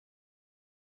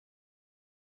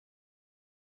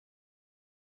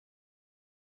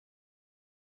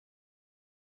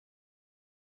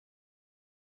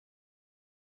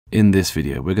In this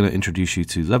video, we're going to introduce you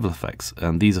to level effects,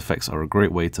 and these effects are a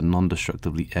great way to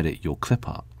non-destructively edit your clip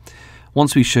art.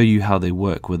 Once we show you how they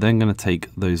work, we're then going to take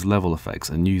those level effects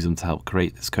and use them to help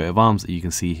create this coat of arms that you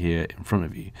can see here in front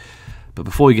of you. But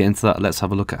before we get into that, let's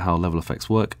have a look at how level effects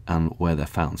work and where they're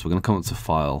found. So we're going to come up to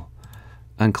File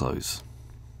and Close.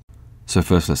 So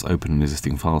first let's open an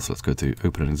existing file. So let's go to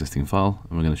Open an Existing File,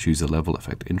 and we're going to choose the level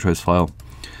effect intros file.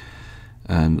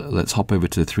 And let's hop over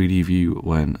to the 3D view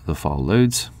when the file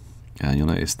loads. And you'll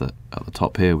notice that at the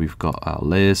top here we've got our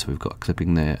layers, so we've got a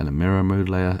clipping layer and a mirror mode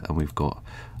layer, and we've got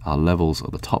our levels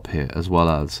at the top here, as well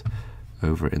as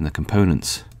over in the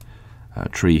components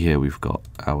tree here we've got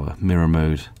our mirror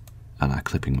mode and our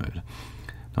clipping mode.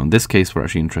 Now in this case we're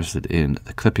actually interested in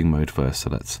the clipping mode first, so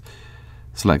let's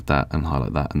select that and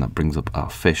highlight that, and that brings up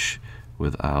our fish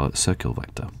with our circle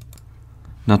vector.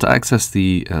 Now to access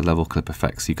the level clip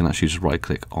effects, you can actually just right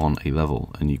click on a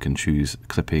level and you can choose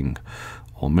clipping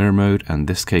or mirror mode. And in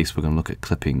this case we're going to look at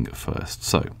clipping first.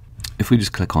 So if we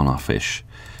just click on our fish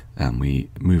and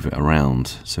we move it around,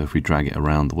 so if we drag it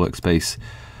around the workspace,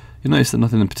 you'll notice that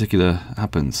nothing in particular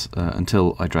happens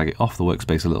until I drag it off the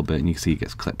workspace a little bit, and you can see it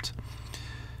gets clipped.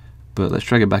 But let's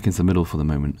drag it back into the middle for the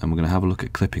moment, and we're going to have a look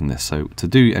at clipping this. So to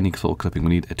do any sort of clipping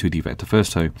we need a 2D vector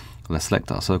first, so let's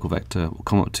select our circle vector, we'll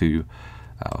come up to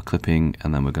our clipping,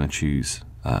 and then we're going to choose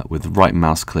with right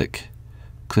mouse click,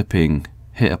 clipping,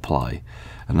 hit apply.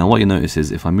 And now what you notice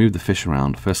is if I move the fish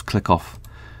around, first click off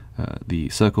the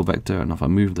circle vector, and if I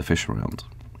move the fish around,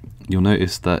 you'll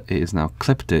notice that it is now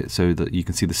clipped it so that you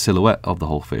can see the silhouette of the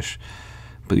whole fish,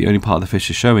 but the only part of the fish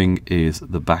is showing is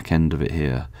the back end of it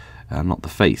here, not the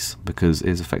face, because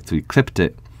it's effectively clipped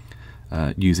it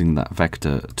using that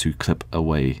vector to clip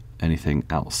away anything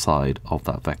outside of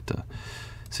that vector.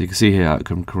 So you can see here how it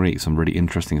can create some really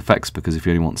interesting effects, because if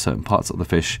you only want certain parts of the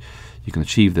fish, you can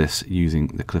achieve this using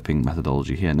the clipping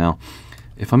methodology here. Now,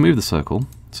 if I move the circle,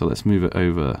 so let's move it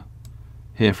over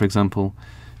here for example,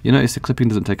 you notice the clipping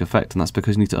doesn't take effect, and that's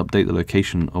because you need to update the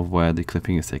location of where the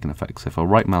clipping is taking effect. So if I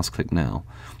right mouse click now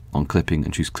on clipping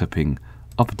and choose clipping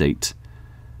update,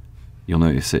 you'll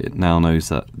notice it now knows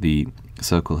that the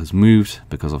circle has moved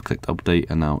because I've clicked update,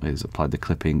 and now it has applied the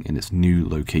clipping in its new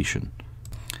location.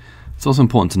 It's also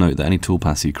important to note that any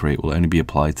toolpaths you create will only be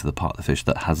applied to the part of the fish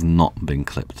that has not been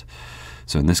clipped.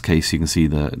 So in this case you can see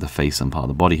the face and part of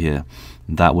the body here.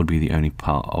 That would be the only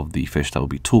part of the fish that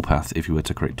would be toolpathed if you were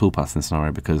to create toolpaths in this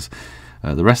scenario, because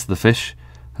the rest of the fish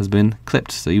has been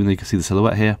clipped. So even though you can see the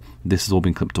silhouette here, this has all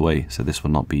been clipped away, so this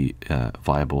would not be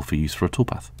viable for use for a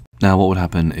toolpath. Now what would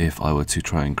happen if I were to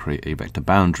try and create a vector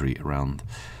boundary around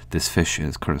this fish in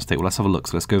its current state? Well, let's have a look.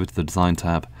 So let's go over to the design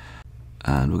tab,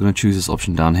 and we're going to choose this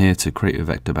option down here to create a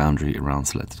vector boundary around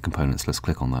selected components. Let's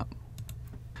click on that.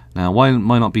 Now, while it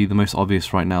might not be the most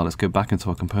obvious right now, let's go back into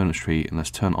our components tree and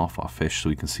let's turn off our fish so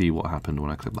we can see what happened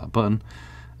when I click that button.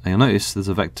 And you'll notice there's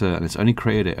a vector, and it's only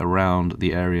created it around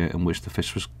the area in which the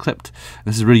fish was clipped. And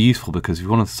this is really useful because if you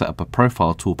want to set up a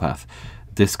profile toolpath,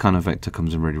 this kind of vector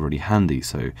comes in really, really handy.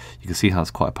 So you can see how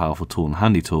it's quite a powerful tool and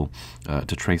handy tool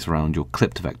to trace around your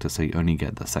clipped vector, so you only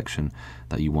get the section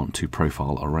that you want to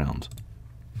profile around.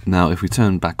 Now if we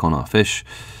turn back on our fish,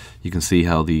 you can see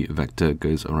how the vector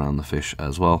goes around the fish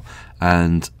as well.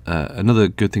 And another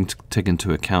good thing to take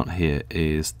into account here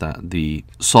is that the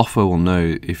software will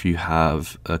know if you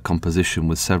have a composition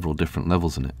with several different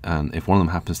levels in it. And if one of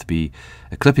them happens to be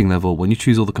a clipping level, when you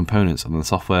choose all the components, and the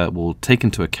software will take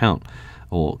into account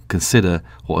or consider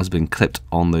what has been clipped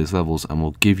on those levels and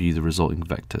will give you the resulting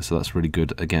vector. So that's really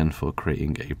good, again, for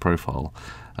creating a profile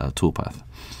toolpath.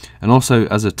 And also,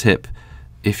 as a tip,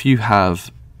 if you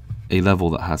have a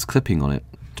level that has clipping on it,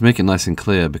 to make it nice and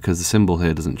clear, because the symbol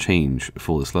here doesn't change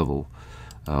for this level,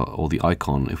 or the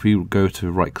icon, if we go to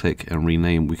right click and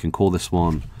rename, we can call this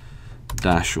one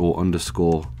dash or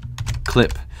underscore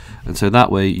clip, and so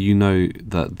that way you know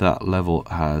that that level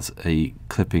has a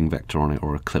clipping vector on it,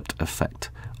 or a clipped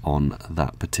effect on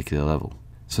that particular level.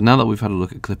 So now that we've had a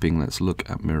look at clipping, let's look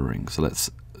at mirroring. So let's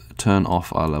turn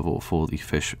off our level for the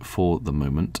fish for the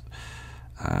moment,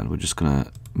 and we're just going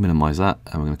to minimize that,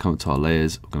 and we're going to come to our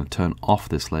layers. We're going to turn off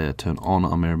this layer, turn on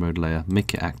our mirror mode layer,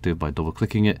 make it active by double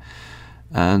clicking it,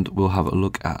 and we'll have a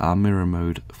look at our mirror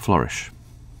mode flourish.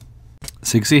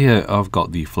 So you can see here I've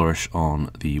got the flourish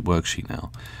on the worksheet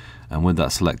now, and with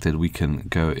that selected we can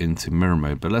go into mirror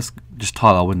mode. But let's just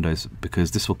tile our windows,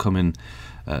 because this will come in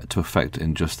to effect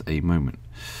in just a moment.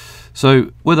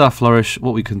 So with our flourish,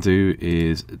 what we can do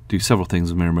is do several things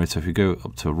with mirror mode. So if you go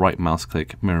up to right mouse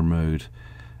click, mirror mode,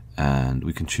 and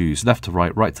we can choose left to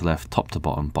right, right to left, top to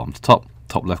bottom, bottom to top,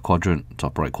 top left quadrant,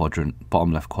 top right quadrant,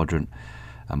 bottom left quadrant,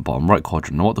 and bottom right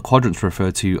quadrant. Now what the quadrants refer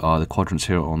to are the quadrants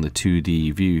here on the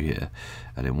 2D view here,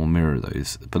 and it will mirror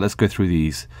those. But let's go through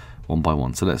these one by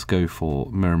one. So let's go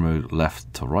for mirror mode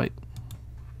left to right.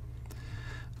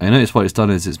 And notice what it's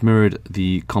done is it's mirrored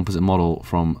the composite model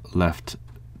from left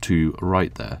to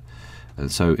right there.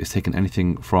 And so it's taken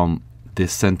anything from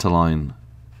this center line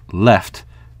left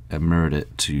and mirrored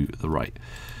it to the right.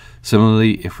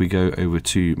 Similarly, if we go over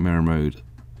to mirror mode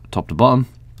top to bottom,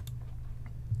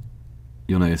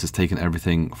 you'll notice it's taken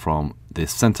everything from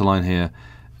this center line here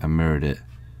and mirrored it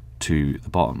to the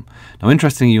bottom. Now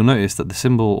interestingly, you'll notice that the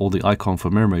symbol or the icon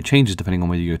for mirror mode changes depending on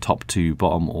whether you go top to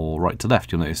bottom or right to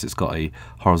left. You'll notice it's got a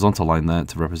horizontal line there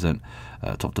to represent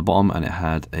top to bottom, and it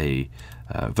had a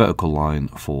vertical line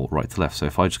for right to left. So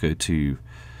if I just go to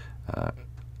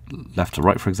left to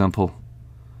right, for example,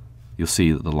 you'll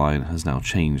see that the line has now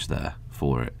changed there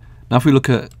for it. Now if we look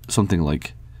at something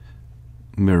like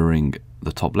mirroring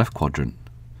the top left quadrant,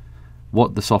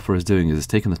 what the software is doing is it's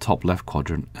taken the top left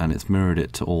quadrant and it's mirrored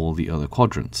it to all the other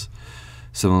quadrants.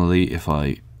 Similarly, if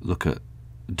I look at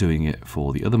doing it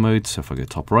for the other modes, so if I go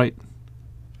top right,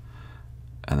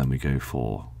 and then we go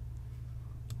for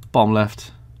bottom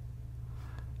left,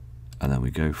 and then we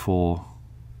go for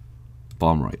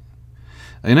bottom right.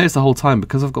 And you notice the whole time,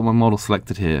 because I've got my model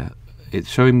selected here, it's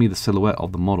showing me the silhouette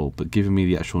of the model, but giving me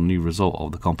the actual new result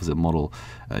of the composite model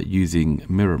using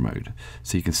mirror mode.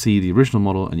 So you can see the original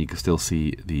model, and you can still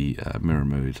see the mirror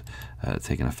mode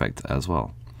taking effect as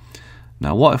well.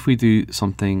 Now, what if we do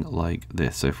something like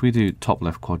this? So if we do top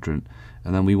left quadrant,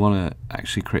 and then we want to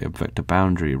actually create a vector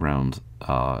boundary around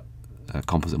our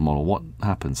composite model, what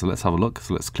happens? So let's have a look.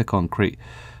 So let's click on create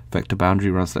vector boundary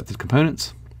around selected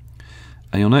components.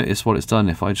 And you'll notice what it's done,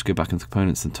 if I just go back into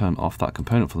components and turn off that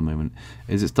component for the moment,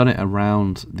 is it's done it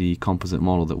around the composite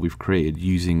model that we've created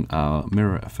using our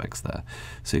mirror effects there.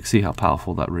 So you can see how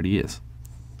powerful that really is.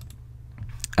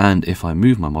 And if I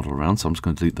move my model around, so I'm just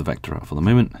going to delete the vector out for the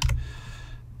moment,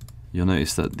 you'll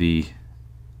notice that the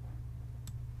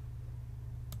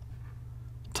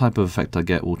type of effect I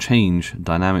get will change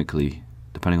dynamically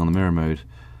depending on the mirror mode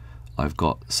I've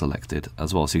got selected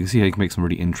as well. So you can see how you can make some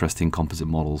really interesting composite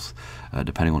models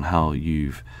depending on how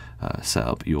you've set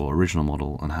up your original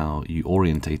model and how you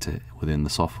orientate it within the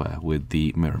software with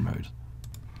the mirror mode.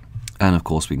 And of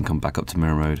course we can come back up to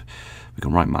mirror mode, we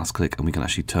can right mouse click, and we can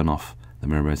actually turn off the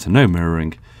mirror mode to no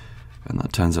mirroring, and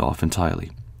that turns it off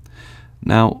entirely.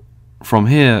 Now from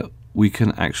here we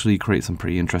can actually create some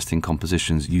pretty interesting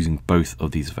compositions using both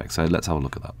of these effects. So let's have a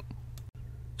look at that.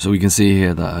 So we can see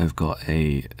here that I've got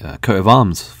a coat of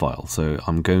arms file, so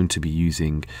I'm going to be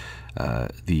using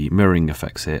the mirroring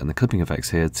effects here and the clipping effects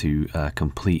here to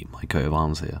complete my coat of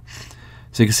arms here.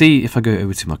 So you can see if I go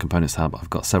over to my components tab,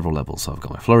 I've got several levels. So I've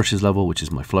got my flourishes level, which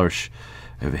is my flourish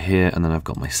over here, and then I've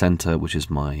got my center, which is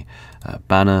my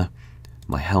banner,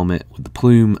 my helmet with the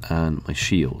plume, and my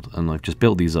shield. And I've just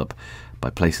built these up by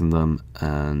placing them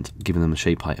and giving them a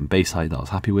shape height and base height that I was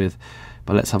happy with.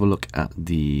 But let's have a look at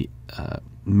the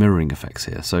mirroring effects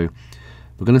here. So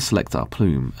we're going to select our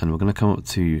plume, and we're going to come up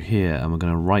to here, and we're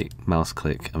going to right mouse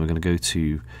click, and we're going to go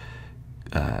to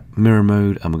mirror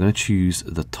mode, and we're going to choose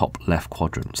the top left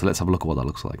quadrant. So let's have a look at what that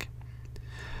looks like.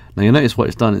 Now you'll notice what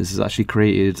it's done is it's actually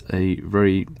created a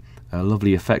very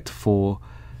lovely effect for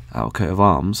our coat of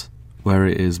arms, where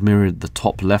it is mirrored the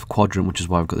top left quadrant, which is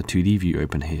why I've got the 2D view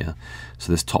open here.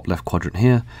 So this top left quadrant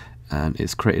here, and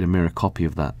it's created a mirror copy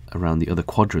of that around the other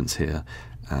quadrants here,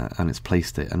 and it's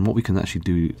placed it. And what we can actually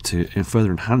do to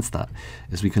further enhance that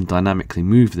is we can dynamically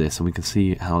move this, and we can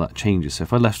see how that changes. So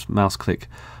if I left mouse click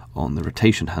on the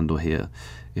rotation handle here,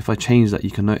 if I change that,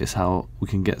 you can notice how we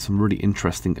can get some really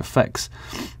interesting effects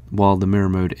while the mirror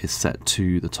mode is set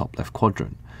to the top left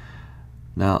quadrant.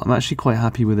 Now I'm actually quite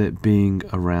happy with it being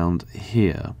around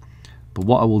here, but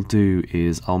what I will do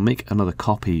is I'll make another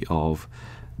copy of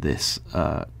this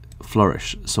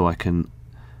flourish, so I can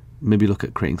maybe look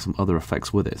at creating some other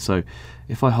effects with it. So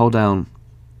if I hold down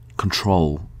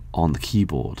Control on the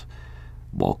keyboard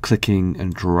while clicking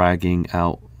and dragging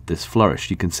out this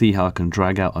flourish, you can see how I can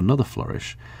drag out another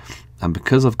flourish, and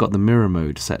because I've got the mirror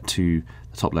mode set to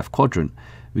the top left quadrant,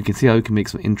 we can see how we can make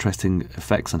some interesting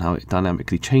effects and how it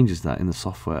dynamically changes that in the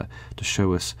software to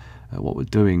show us what we're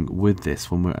doing with this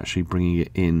when we're actually bringing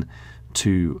it in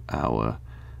to our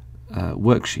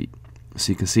worksheet.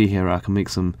 So you can see here I can make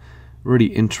some really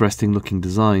interesting looking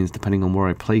designs depending on where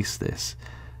I place this.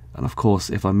 And of course,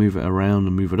 if I move it around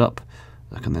and move it up,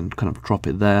 I can then kind of drop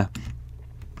it there,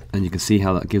 and you can see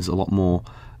how that gives a lot more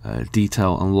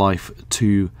detail and life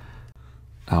to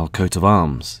our coat of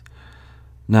arms.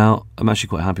 Now I'm actually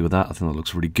quite happy with that. I think that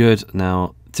looks really good.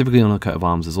 Now typically on a coat of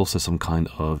arms there's also some kind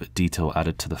of detail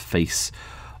added to the face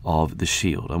of the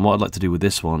shield, and what I'd like to do with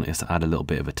this one is to add a little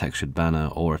bit of a textured banner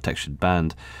or a textured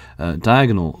band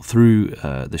diagonal through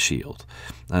the shield.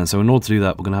 And so in order to do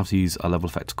that, we're going to have to use a level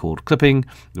effect called clipping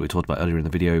that we talked about earlier in the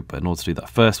video. But in order to do that,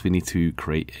 first we need to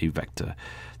create a vector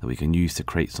that we can use to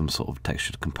create some sort of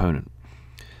textured component.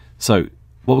 So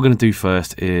what we're going to do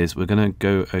first is we're going to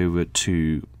go over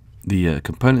to the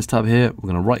components tab here. We're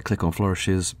going to right click on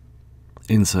flourishes,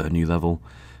 insert a new level,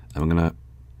 and we're going to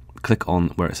click on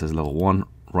where it says level 1,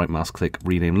 right mouse click,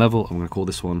 rename level. I'm going to call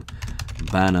this one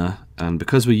banner, and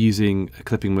because we're using a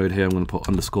clipping mode here, I'm going to put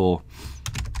underscore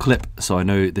clip so I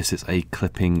know this is a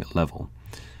clipping level.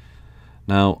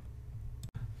 Now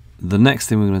the next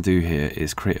thing we're going to do here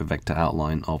is create a vector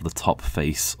outline of the top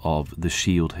face of the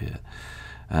shield here,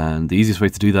 and the easiest way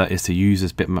to do that is to use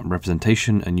this bitmap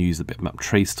representation and use the Bitmap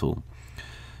Trace tool.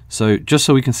 So just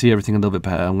so we can see everything a little bit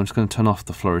better, I'm just going to turn off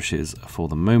the flourishes for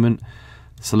the moment,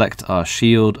 select our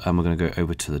shield, and we're going to go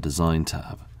over to the design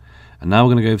tab. And now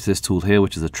we're going to go over to this tool here,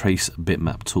 which is the Trace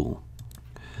Bitmap tool.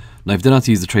 Now, if you don't know how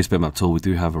to use the Trace Bitmap tool, we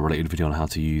do have a related video on how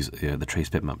to use the Trace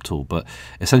Bitmap tool. But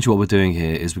essentially what we're doing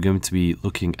here is we're going to be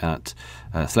looking at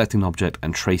selecting an object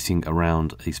and tracing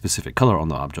around a specific color on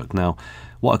the object. Now,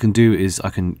 what I can do is I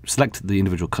can select the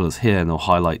individual colors here, and they'll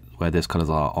highlight where those colors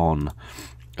are on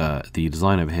the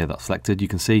design over here that's selected, you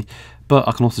can see. But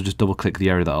I can also just double click the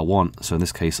area that I want. So in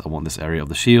this case, I want this area of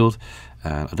the shield,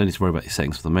 and I don't need to worry about these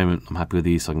settings for the moment. I'm happy with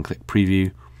these, so I can click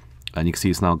preview, and you can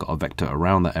see it's now got a vector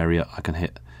around that area. I can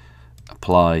hit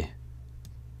apply,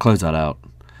 close that out,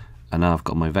 and now I've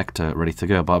got my vector ready to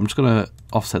go. But I'm just going to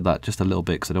offset that just a little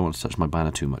bit because I don't want to touch my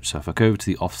banner too much. So if I go over to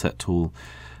the offset tool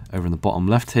over in the bottom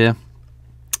left here,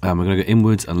 we're going to go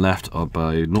inwards and left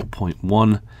by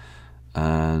 0.1,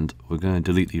 and we're going to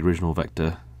delete the original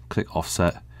vector, click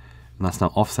offset, and that's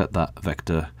now offset that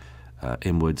vector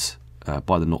inwards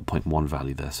by the 0.1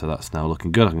 value there. So that's now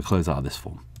looking good. I can close out of this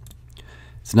form.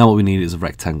 So now what we need is a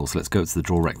rectangle. So let's go to the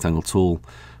draw rectangle tool.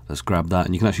 Let's grab that,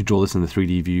 and you can actually draw this in the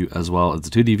 3D view as well as the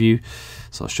 2D view.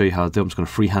 So I'll show you how to do it. I'm just going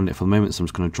to freehand it for the moment. So I'm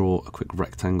just going to draw a quick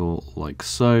rectangle like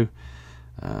so.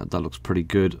 That looks pretty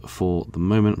good for the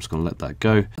moment. I'm just going to let that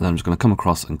go, and then I'm just going to come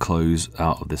across and close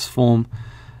out of this form.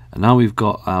 And now we've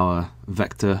got our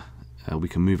vector. We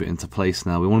can move it into place.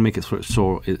 Now we want to make it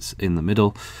sure it's in the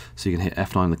middle, so you can hit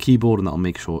F9 on the keyboard, and that'll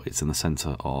make sure it's in the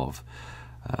center of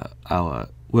our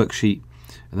worksheet.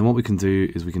 And then what we can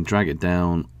do is we can drag it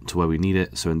down to where we need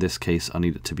it. So in this case, I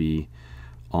need it to be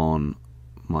on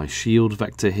my shield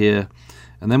vector here.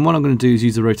 And then what I'm going to do is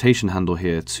use the rotation handle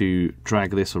here to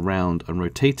drag this around and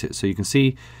rotate it. So you can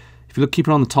see, if you look, keep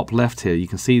it on the top left here, you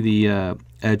can see the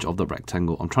edge of the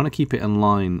rectangle. I'm trying to keep it in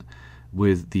line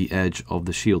with the edge of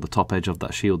the shield, the top edge of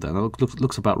that shield there. That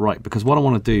looks about right, because what I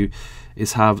want to do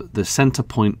is have the center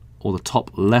point, or the top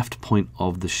left point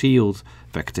of the shield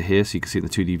vector here, so you can see it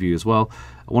in the 2D view as well.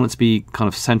 I want it to be kind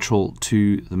of central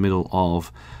to the middle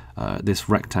of this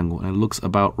rectangle, and it looks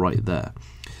about right there.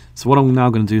 So what I'm now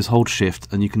going to do is hold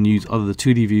shift, and you can use either the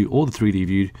 2D view or the 3D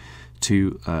view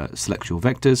to select your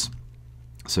vectors.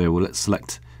 So let's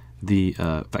select the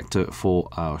vector for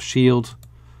our shield,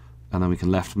 and then we can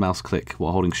left mouse click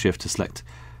while holding shift to select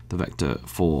the vector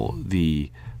for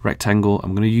the rectangle.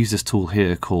 I'm going to use this tool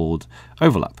here called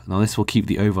overlap. Now this will keep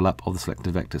the overlap of the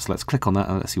selected vector. So let's click on that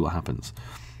and let's see what happens.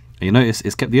 And you notice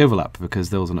it's kept the overlap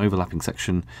because there was an overlapping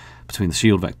section between the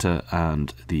shield vector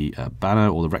and the banner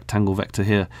or the rectangle vector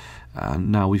here.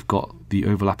 And now we've got the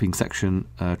overlapping section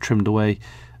trimmed away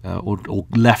or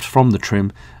left from the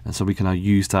trim, and so we can now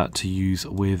use that to use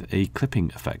with a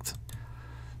clipping effect.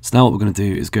 So now what we're going to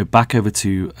do is go back over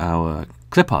to our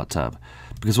clip art tab,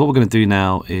 because what we're going to do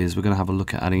now is we're going to have a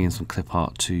look at adding in some clip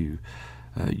art to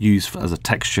use as a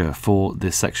texture for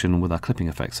this section with our clipping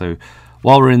effect. So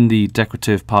while we're in the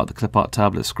decorative part of the clip art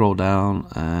tab, let's scroll down,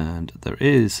 and there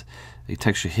is a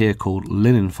texture here called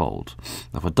linen fold.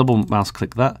 Now if I double mouse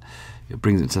click that, it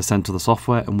brings it to the center of the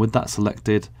software, and with that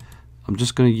selected, I'm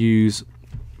just going to use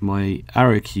my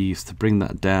arrow keys to bring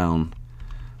that down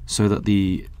so that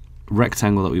the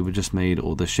rectangle that we were just made,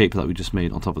 or the shape that we just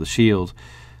made on top of the shield,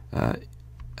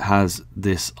 has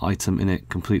this item in it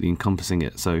completely encompassing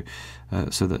it, so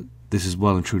so that this is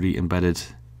well and truly embedded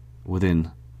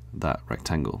within that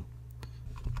rectangle.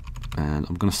 And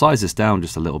I'm going to size this down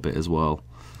just a little bit as well.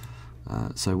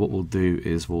 So what we'll do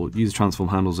is we'll use the transform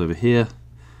handles over here.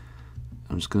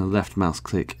 I'm just going to left mouse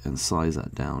click and size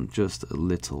that down just a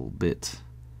little bit.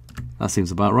 That seems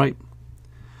about right.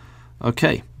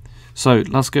 Okay, so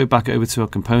let's go back over to our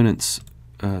components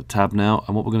tab now,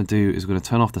 and what we're going to do is we're going to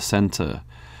turn off the center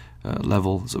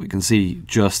level so we can see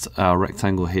just our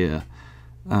rectangle here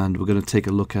and we're going to take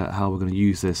a look at how we're going to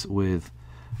use this with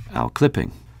our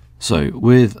clipping. So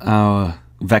with our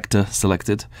vector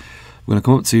selected, we're going to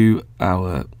come up to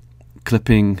our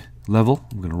clipping level.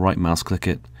 We're going to right mouse click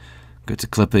it, go to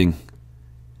clipping,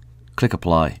 click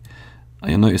apply,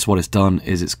 and you'll notice what it's done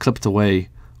is it's clipped away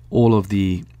all of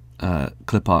the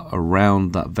clip art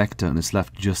around that vector, and it's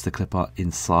left just the clip art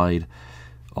inside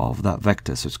of that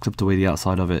vector. So it's clipped away the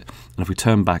outside of it, and if we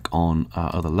turn back on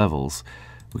our other levels,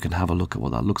 we can have a look at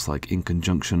what that looks like in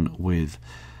conjunction with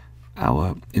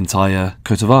our entire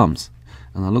coat of arms,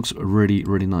 and that looks really,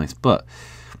 really nice. But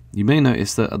you may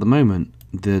notice that at the moment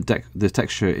the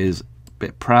texture is a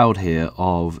bit proud here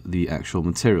of the actual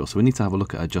material, so we need to have a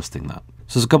look at adjusting that.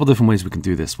 So there's a couple of different ways we can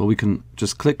do this. Well, we can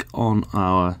just click on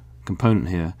our component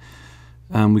here,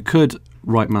 and we could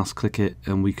right mouse click it,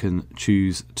 and we can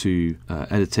choose to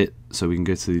edit it. So we can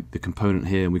go to the component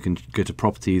here, and we can go to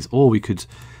properties, or we could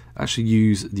actually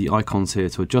use the icons here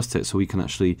to adjust it. So we can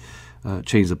actually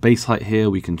change the base height here,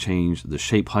 we can change the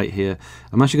shape height here.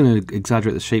 I'm actually going to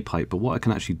exaggerate the shape height, but what I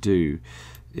can actually do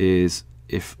is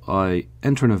if I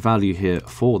enter in a value here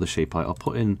for the shape height, I'll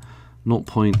put in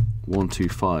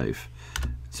 0.125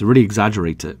 to really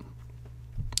exaggerate it.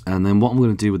 And then what I'm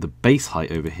going to do with the base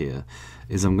height over here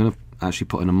is I'm going to actually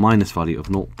put in a minus value of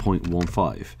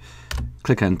 0.15.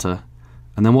 Click enter,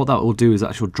 and then what that will do is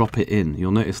actually drop it in.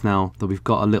 You'll notice now that we've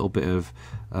got a little bit of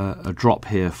a drop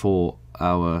here for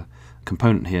our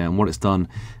component here, and what it's done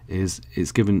is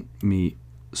it's given me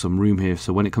some room here,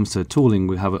 so when it comes to tooling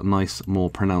we have a nice more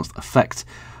pronounced effect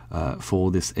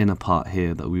for this inner part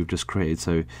here that we've just created.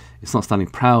 So it's not standing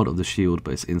proud of the shield,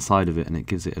 but it's inside of it, and it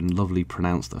gives it a lovely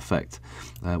pronounced effect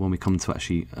when we come to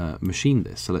actually machine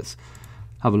this. So let's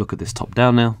have a look at this top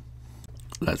down now.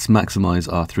 Let's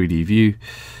maximize our 3D view,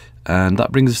 and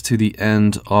that brings us to the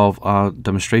end of our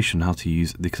demonstration how to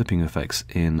use the clipping effects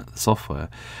in the software.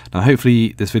 Now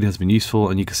hopefully this video has been useful,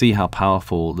 and you can see how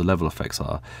powerful the level effects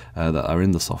are that are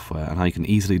in the software, and how you can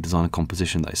easily design a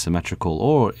composition that is symmetrical,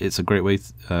 or it's a great way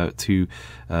to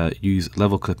use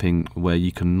level clipping where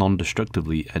you can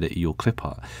non-destructively edit your clip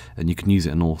art, and you can use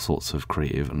it in all sorts of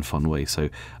creative and fun ways. So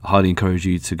I highly encourage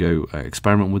you to go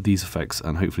experiment with these effects,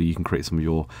 and hopefully you can create some of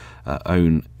your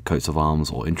own coats of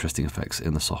arms or interesting effects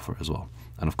in the software as well.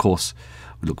 And of course,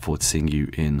 we look forward to seeing you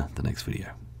in the next video.